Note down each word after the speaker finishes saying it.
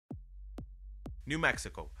New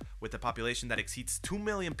Mexico, with a population that exceeds 2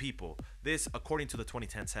 million people, this, according to the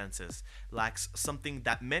 2010 census, lacks something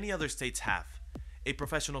that many other states have: a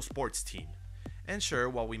professional sports team. And sure,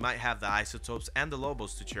 while we might have the Isotopes and the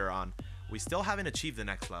Lobos to cheer on, we still haven't achieved the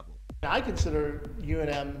next level. I consider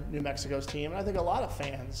UNM New Mexico's team, and I think a lot of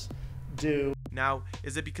fans do. Now,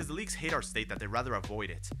 is it because the leagues hate our state that they'd rather avoid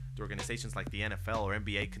it? Do organizations like the NFL or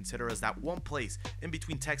NBA consider us that one place in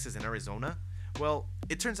between Texas and Arizona? Well,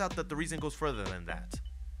 it turns out that the reason goes further than that.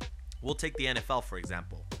 We'll take the NFL for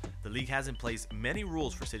example. The league has in place many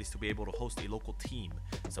rules for cities to be able to host a local team.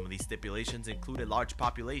 Some of these stipulations include a large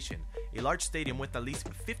population, a large stadium with at least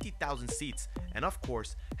 50,000 seats, and of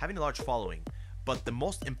course, having a large following. But the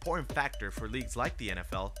most important factor for leagues like the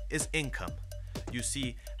NFL is income. You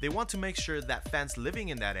see, they want to make sure that fans living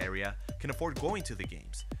in that area can afford going to the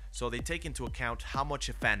games, so they take into account how much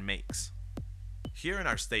a fan makes. Here in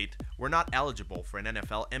our state, we're not eligible for an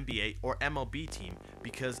NFL, NBA, or MLB team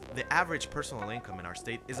because the average personal income in our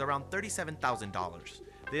state is around $37,000.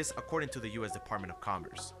 This according to the US Department of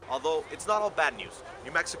Commerce. Although it's not all bad news,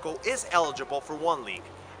 New Mexico is eligible for one league,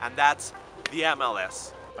 and that's the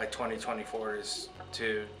MLS. By 2024 is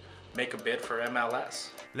to make a bid for MLS.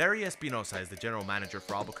 Larry Espinosa is the general manager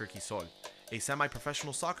for Albuquerque Sol, a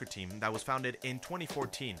semi-professional soccer team that was founded in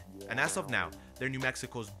 2014, and as of now, they're New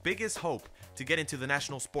Mexico's biggest hope to get into the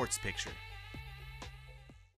national sports picture.